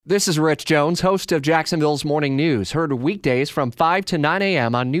This is Rich Jones, host of Jacksonville's Morning News, heard weekdays from 5 to 9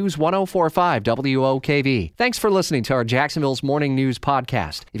 a.m. on News 104.5 WOKV. Thanks for listening to our Jacksonville's Morning News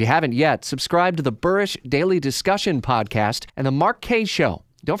podcast. If you haven't yet, subscribe to the Burrish Daily Discussion podcast and the Mark Kaye Show.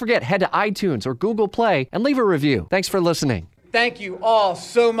 Don't forget, head to iTunes or Google Play and leave a review. Thanks for listening. Thank you all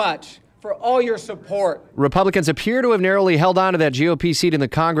so much for all your support. Republicans appear to have narrowly held on to that GOP seat in the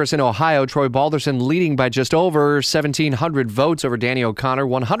Congress in Ohio. Troy Balderson leading by just over 1,700 votes over Danny O'Connor.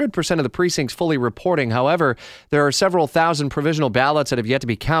 100% of the precincts fully reporting. However, there are several thousand provisional ballots that have yet to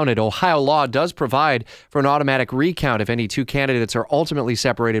be counted. Ohio law does provide for an automatic recount if any two candidates are ultimately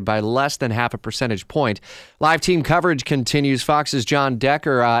separated by less than half a percentage point. Live team coverage continues. Fox's John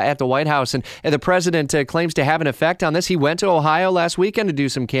Decker at the White House, and the president claims to have an effect on this. He went to Ohio last weekend to do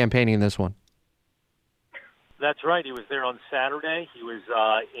some campaigning this one. That's right. He was there on Saturday. He was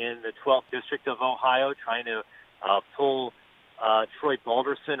in the 12th District of Ohio trying to pull Troy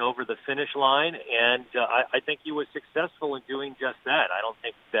Balderson over the finish line, and I think he was successful in doing just that. I don't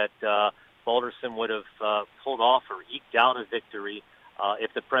think that Balderson would have pulled off or eked out a victory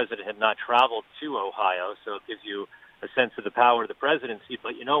if the president had not traveled to Ohio, so it gives you a sense of the power of the presidency.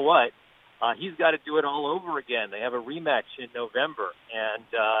 But you know what? He's got to do it all over again. They have a rematch in November, and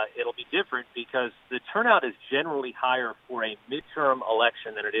it'll be different because the turnout is generally higher for a midterm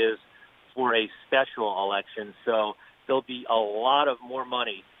election than it is for a special election. So there'll be a lot of more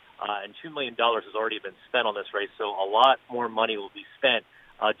money, and $2 million has already been spent on this race, so a lot more money will be spent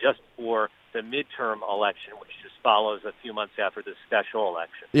just for the midterm election, which just follows a few months after the special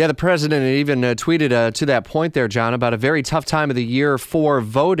election. Yeah, the president even tweeted to that point there, John, about a very tough time of the year for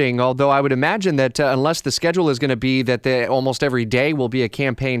voting, although I would imagine that unless the schedule is going to be that almost every day will be a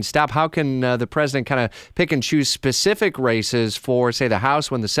campaign stop, how can the president kind of pick and choose specific races for, say, the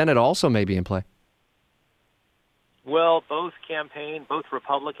House when the Senate also may be in play? Well, both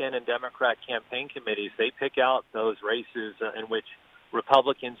Republican and Democrat campaign committees, they pick out those races in which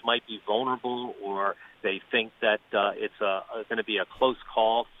Republicans might be vulnerable, or they think that it's going to be a close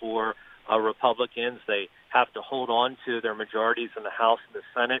call for Republicans. They have to hold on to their majorities in the House and the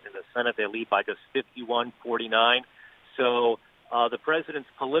Senate. In the Senate, they lead by just 51-49. So the president's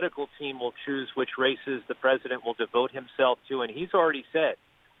political team will choose which races the president will devote himself to, and he's already said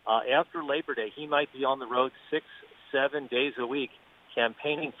after Labor Day he might be on the road 6-7 days a week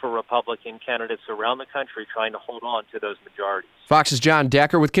campaigning for Republican candidates around the country, trying to hold on to those majorities. Fox's John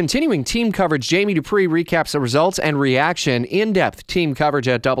Decker with continuing team coverage. Jamie Dupree recaps the results and reaction. In-depth team coverage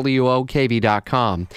at WOKV.com.